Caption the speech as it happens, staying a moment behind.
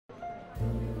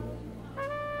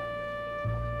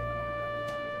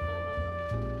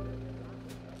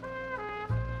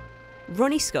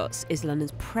Ronnie Scott's is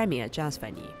London's premier jazz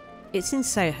venue. It's in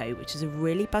Soho, which is a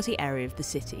really buzzy area of the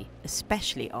city,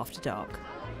 especially after dark.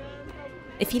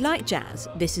 If you like jazz,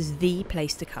 this is the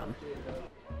place to come.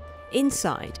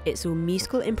 Inside, it's all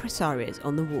musical impresarios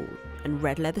on the wall and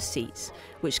red leather seats,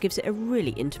 which gives it a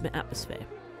really intimate atmosphere.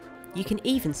 You can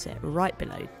even sit right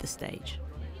below the stage.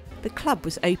 The club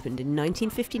was opened in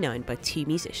 1959 by two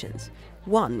musicians.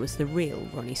 One was the real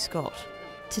Ronnie Scott.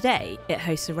 Today, it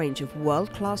hosts a range of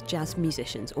world-class jazz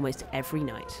musicians almost every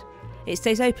night. It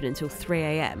stays open until 3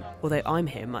 AM, although I'm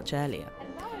here much earlier.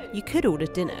 You could order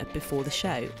dinner before the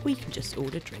show, or you can just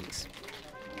order drinks.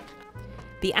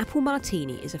 The apple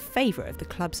martini is a favourite of the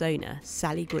club's owner,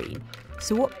 Sally Green,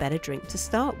 so what better drink to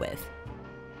start with?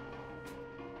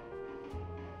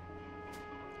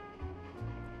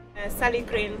 Sally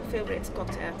Green favourite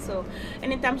cocktail. So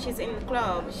anytime she's in the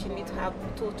club, she needs to have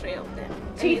 2 or 3 of them.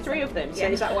 Three of them? Yeah.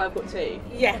 So is that why I've got 2?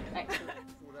 Yeah. Excellent.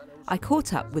 I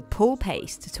caught up with Paul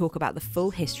Pace to talk about the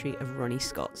full history of Ronnie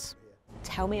Scott's.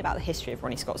 Tell me about the history of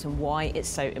Ronnie Scott's and why it's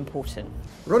so important.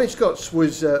 Ronnie Scott's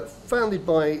was founded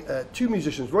by 2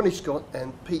 musicians, Ronnie Scott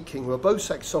and Pete King, who were both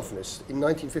saxophonists in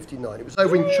 1959. It was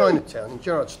over in Chinatown, in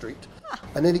Gerrard Street.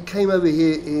 And then it came over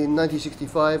here in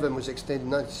 1965 and was extended in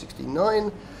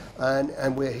 1969.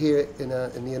 And we're here in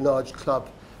the enlarged club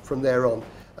from there on.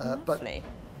 But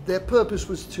their purpose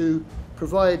was to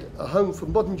provide a home for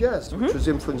modern jazz, which was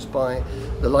influenced by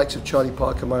the likes of Charlie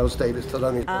Parker, Miles Davis,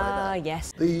 Thelonious Monk.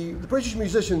 Yes. The British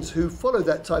musicians who followed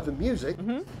that type of music,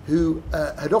 who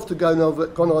had often gone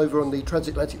over on the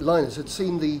transatlantic liners, had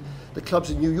seen the clubs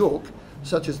in New York,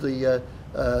 such as the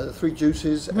Three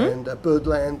Juices and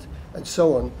Birdland and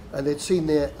so on, and they'd seen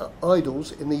their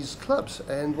idols in these clubs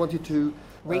and wanted to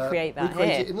recreate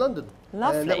it in London.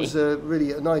 Lovely. And that was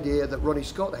really an idea that Ronnie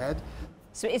Scott had.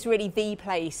 So it's really the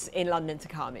place in London to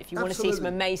come. If you want to see some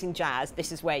amazing jazz,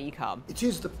 this is where you come. It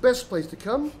is the best place to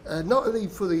come, not only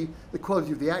for the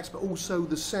quality of the acts, but also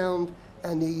the sound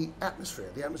and the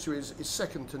atmosphere. The atmosphere is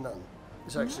second to none.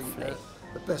 It's actually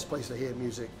the best place to hear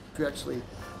music. If you actually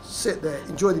sit there,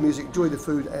 enjoy the music, enjoy the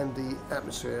food and the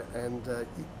atmosphere, and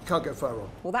you can't go far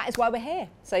wrong. Well, that is why we're here.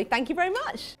 So thank you very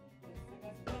much.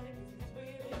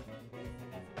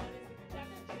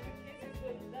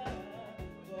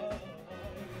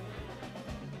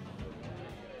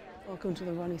 Welcome to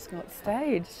the Ronnie Scott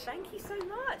stage. Thank you so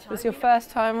much. Was your first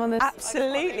time on this?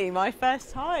 Absolutely, my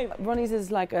first time. Ronnie's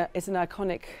is like it's an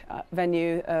iconic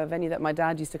venue, a venue that my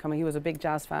dad used to come. He was a big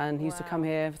jazz fan. He used to come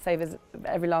here, save his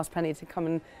every last penny to come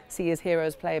and see his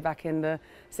heroes play back in the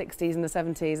 60s and the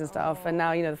 70s and stuff. And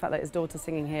now, you know, the fact that his daughter's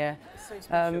singing here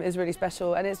is really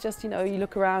special. And it's just, you know, you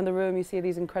look around the room, you see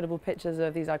these incredible pictures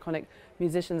of these iconic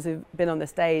musicians who've been on the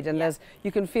stage, and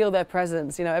you can feel their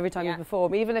presence, you know, every time you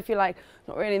perform. Even if you're like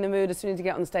not really in the mood, as soon as you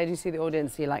get on the stage, you see the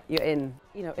audience, you're in.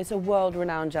 You know, it's a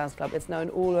world-renowned jazz club. It's known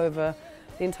all over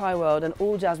the entire world, and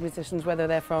all jazz musicians, whether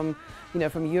they're from, you know,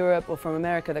 from Europe or from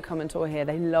America that come and tour here,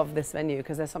 they love this venue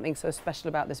because there's something so special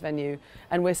about this venue,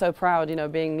 and we're so proud, you know,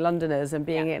 being Londoners and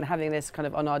being it and having this kind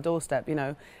of on our doorstep, you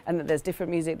know, and that there's different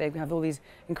music. They have all these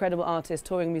incredible artists,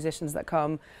 touring musicians that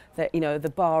come. That, you know, the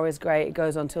bar is great. It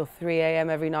goes on till 3 AM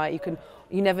every night.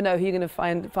 You never know who you're going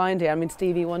to find here. I mean,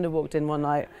 Stevie Wonder walked in one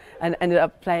night and ended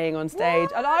up playing on stage,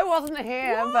 and I wasn't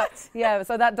here. But yeah,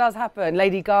 so that does happen.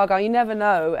 Lady Gaga, you never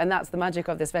know, and that's the magic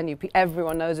of this venue.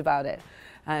 Everyone knows about it,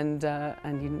 and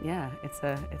yeah, it's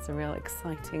a real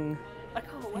exciting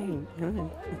thing.